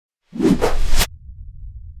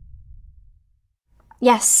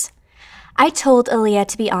Yes, I told Aaliyah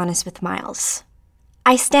to be honest with Miles.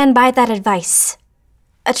 I stand by that advice.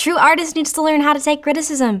 A true artist needs to learn how to take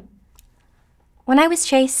criticism. When I was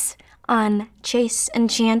Chase on Chase and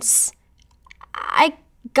Chance, I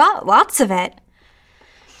got lots of it.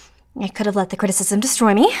 I could have let the criticism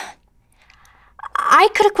destroy me. I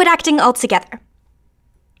could have quit acting altogether.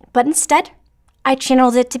 But instead, I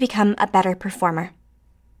channeled it to become a better performer.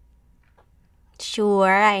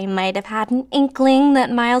 Sure, I might have had an inkling that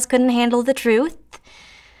Miles couldn't handle the truth.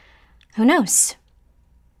 Who knows?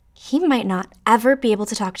 He might not ever be able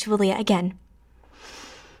to talk to Aaliyah again.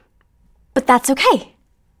 But that's okay,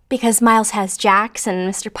 because Miles has Jax and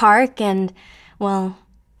Mr. Park and, well,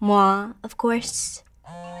 moi, of course.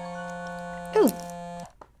 Ooh.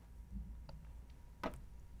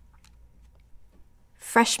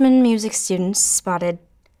 Freshman music students spotted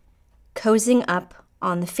cozying up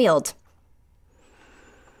on the field.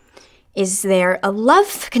 Is there a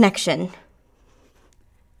love connection?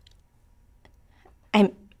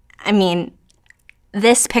 I mean,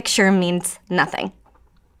 this picture means nothing.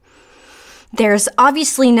 There's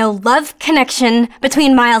obviously no love connection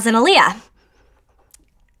between Miles and Aaliyah.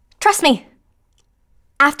 Trust me.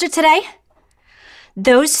 After today,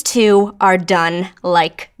 those two are done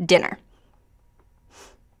like dinner.